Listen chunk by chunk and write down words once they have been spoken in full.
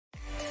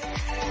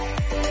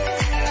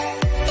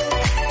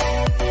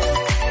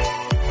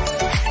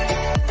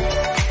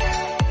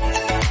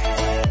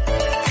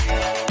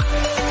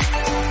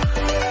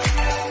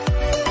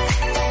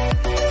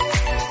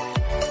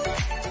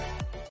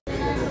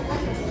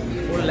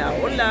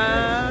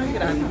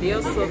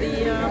grandioso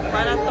día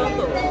para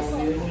todos.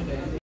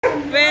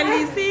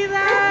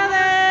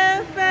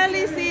 Felicidades,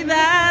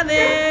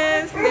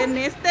 felicidades en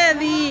este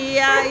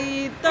día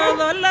y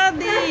todos los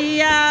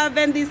días.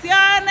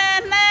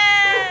 Bendiciones,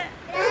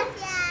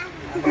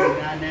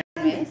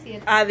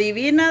 Gracias.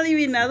 Adivina,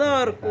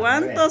 adivinador,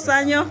 ¿cuántos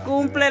años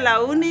cumple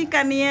la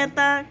única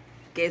nieta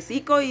que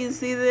sí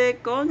coincide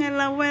con el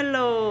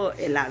abuelo,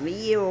 el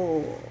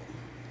avío?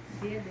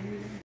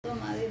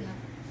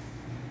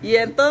 Y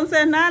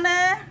entonces,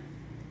 Nane,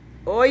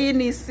 hoy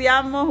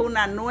iniciamos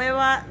una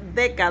nueva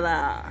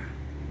década.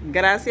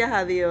 Gracias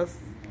a Dios.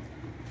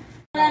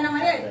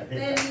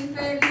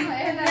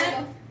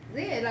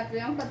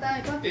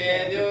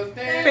 Que Dios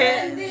te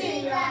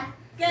bendiga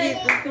y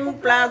tú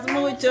cumplas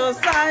muchos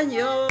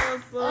años.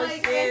 Hoy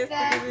que es tu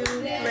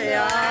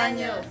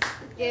cumpleaños.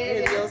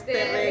 Que Dios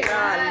te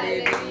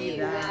regale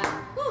vida.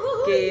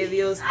 Que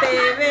Dios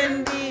te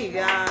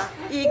bendiga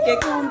y que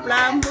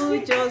cumplan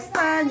muchos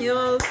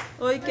años.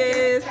 Hoy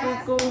que es tu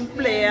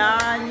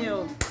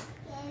cumpleaños.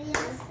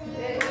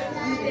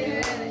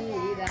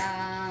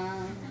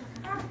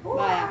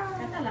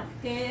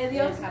 Que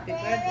Dios te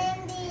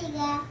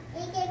bendiga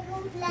y que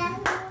cumplas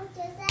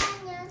muchos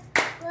años,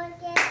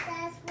 porque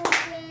estás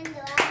cumpliendo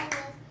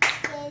años.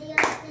 Que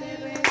Dios te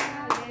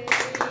regale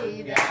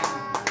vida.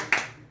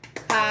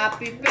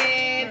 Happy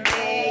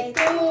birthday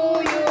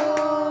to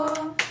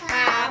you.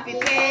 Happy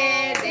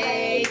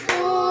birthday to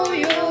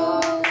you.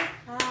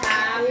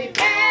 Happy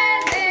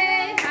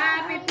birthday,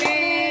 happy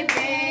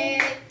birthday.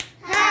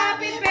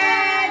 Happy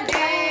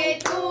birthday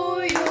to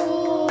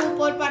you.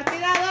 Por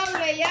partida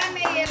doble,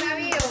 Yaneth y el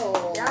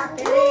avío. Ya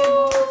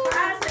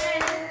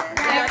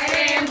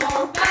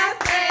queremos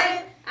pastel,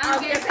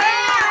 aunque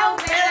sea un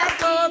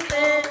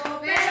pedazote.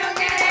 Pero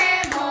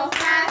queremos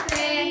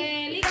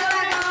pastel y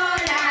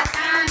Coca-Cola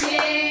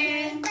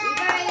también. Y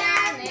para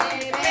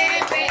Yaneth,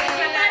 Pepe,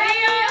 el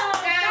avío,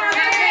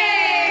 café.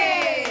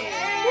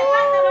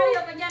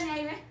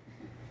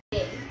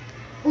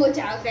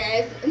 Pucha, ok.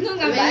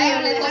 Nunca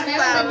me le tomé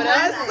un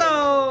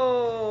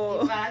 ¡Abrazo!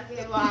 Y para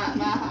que vas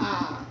a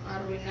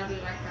arruinarle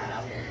la cara.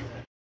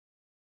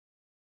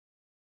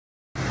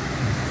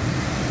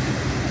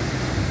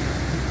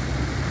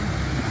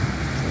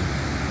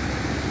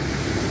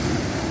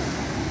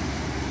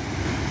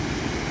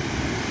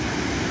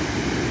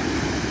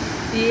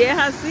 Y es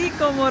así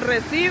como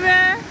recibe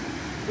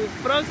su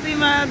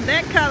próxima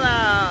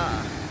década.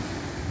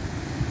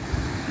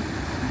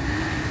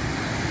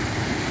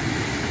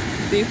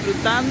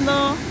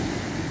 Disfrutando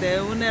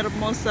de una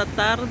hermosa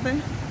tarde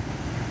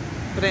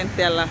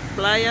frente a las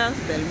playas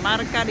del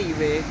Mar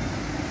Caribe.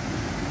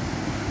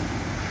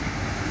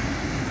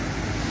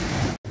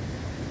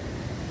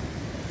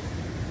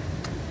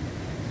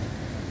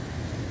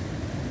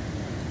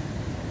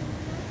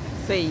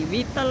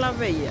 Ceibita la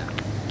Bella.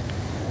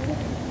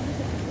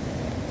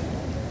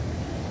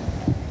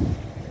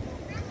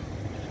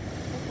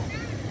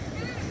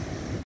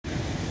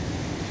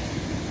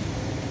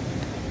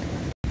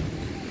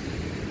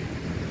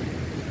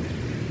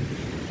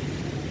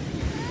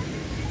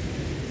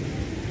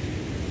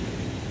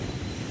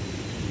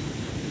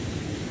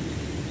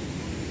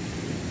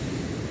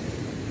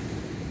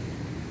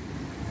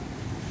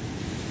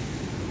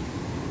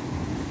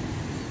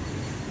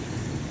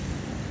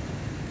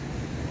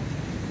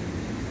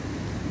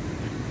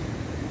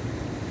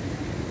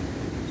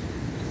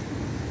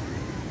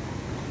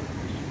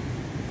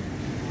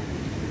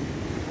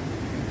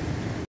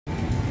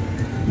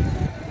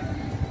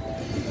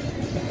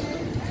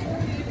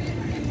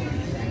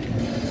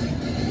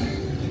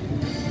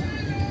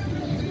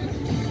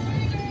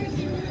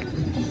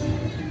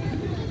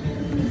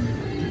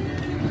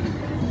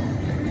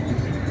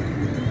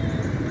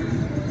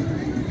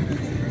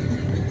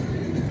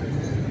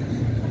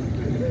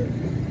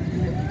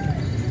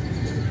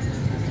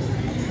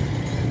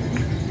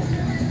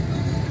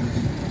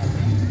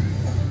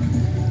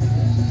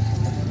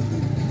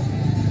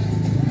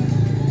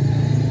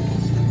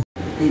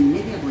 Den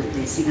media vuelta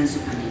y sigan su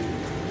camino.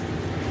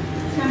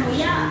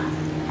 Chamiyada.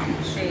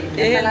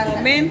 Es el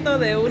momento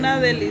de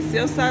una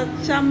deliciosa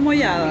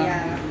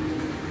chamoyada.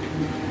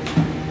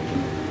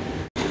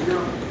 No,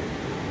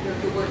 yo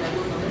tuve en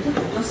algún momento,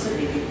 no sé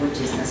de qué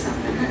coche estás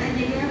hablando.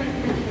 Llegué a ver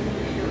que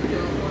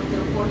yo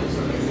polo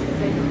sobre ese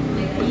terreno,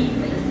 me caí,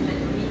 me lastimé el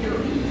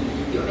tobillo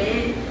y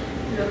lloré.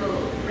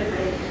 Luego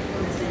preparé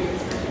unas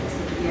galletas para que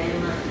se quería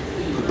Emma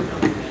y una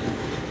trabajar.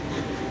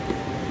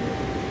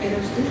 ¿Era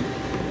usted?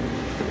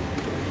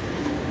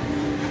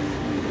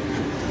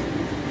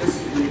 ¿Lo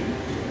siguieron?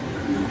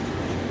 No.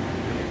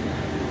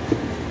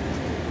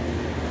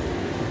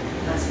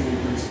 Pasen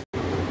entonces.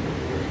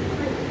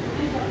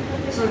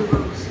 Son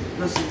huevos,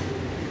 lo siento.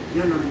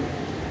 Yo no.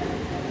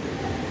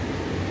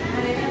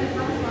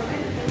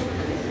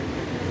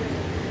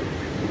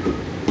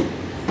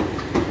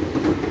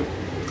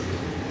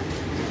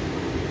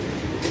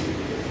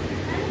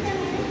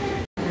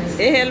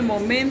 Es el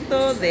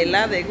momento de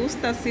la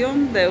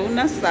degustación de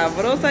una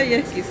sabrosa y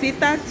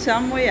exquisita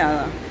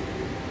chamoyada.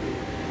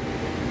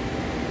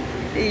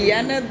 Y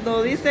Yaneth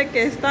nos dice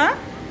que está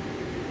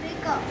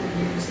Rico.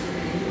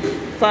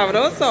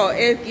 sabroso,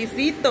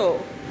 exquisito,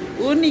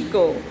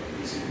 único.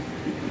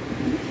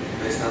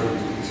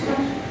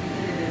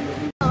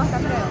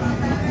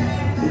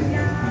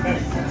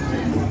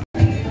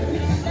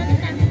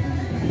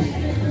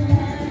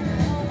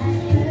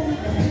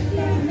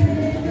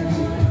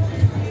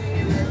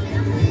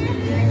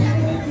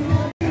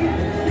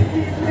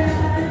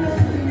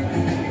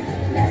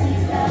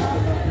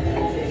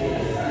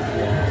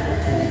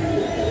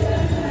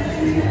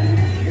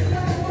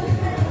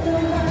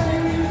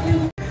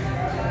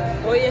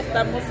 Hoy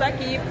estamos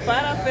aquí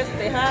para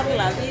festejar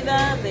la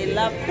vida de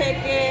la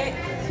peque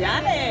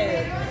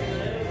Yaneth.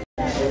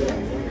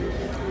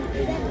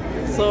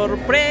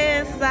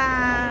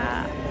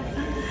 ¡Sorpresa!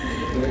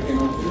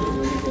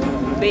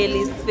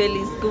 Feliz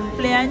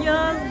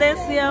cumpleaños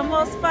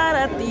deseamos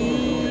para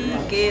ti.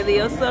 Que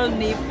Dios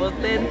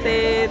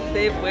omnipotente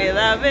te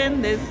pueda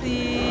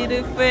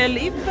bendecir.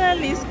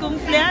 Feliz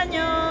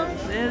cumpleaños.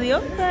 Te dio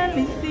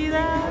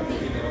felicidad.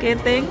 Que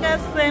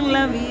tengas en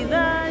la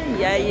vida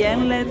y allá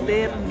en la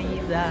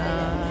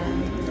eternidad.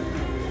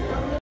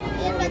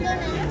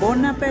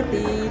 Bon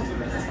appetit.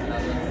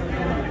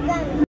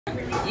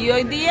 Y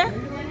hoy día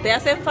te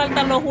hacen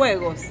falta los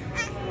juegos.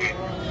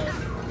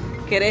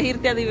 ¿Quieres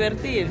irte a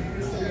divertir?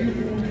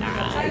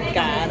 Ay,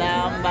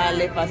 caramba,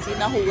 le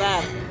fascina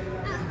jugar.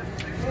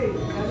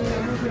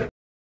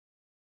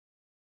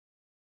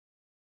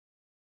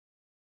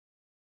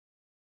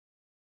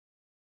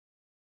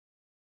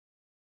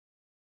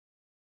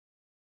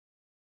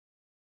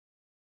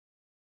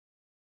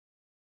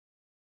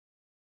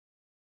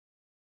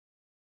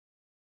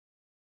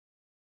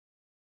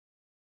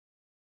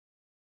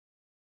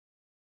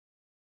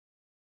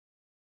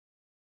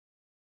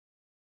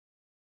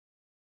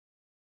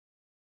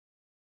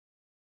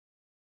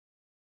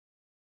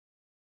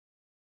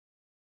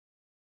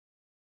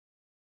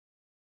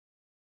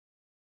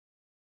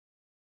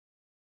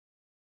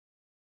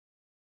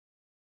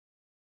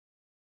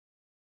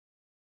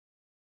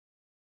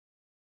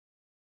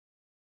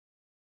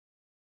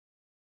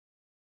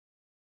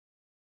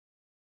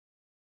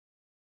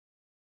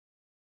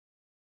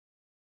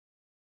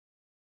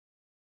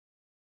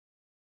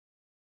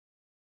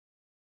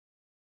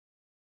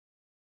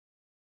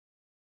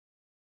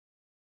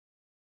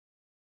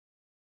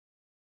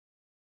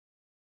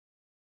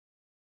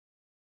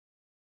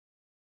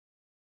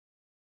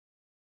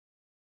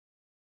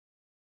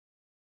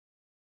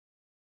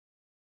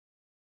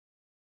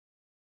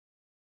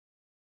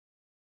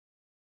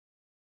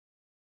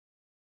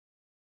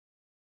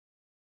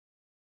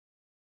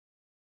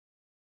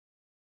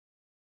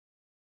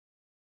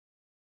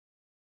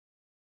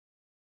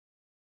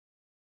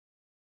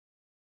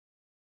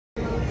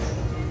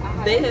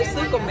 Deje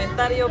su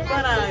comentario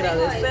para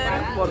agradecer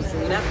por su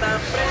grata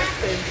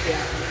presencia.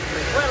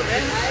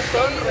 Recuerden,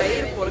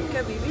 sonreír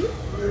porque vivir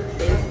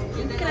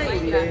es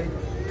increíble.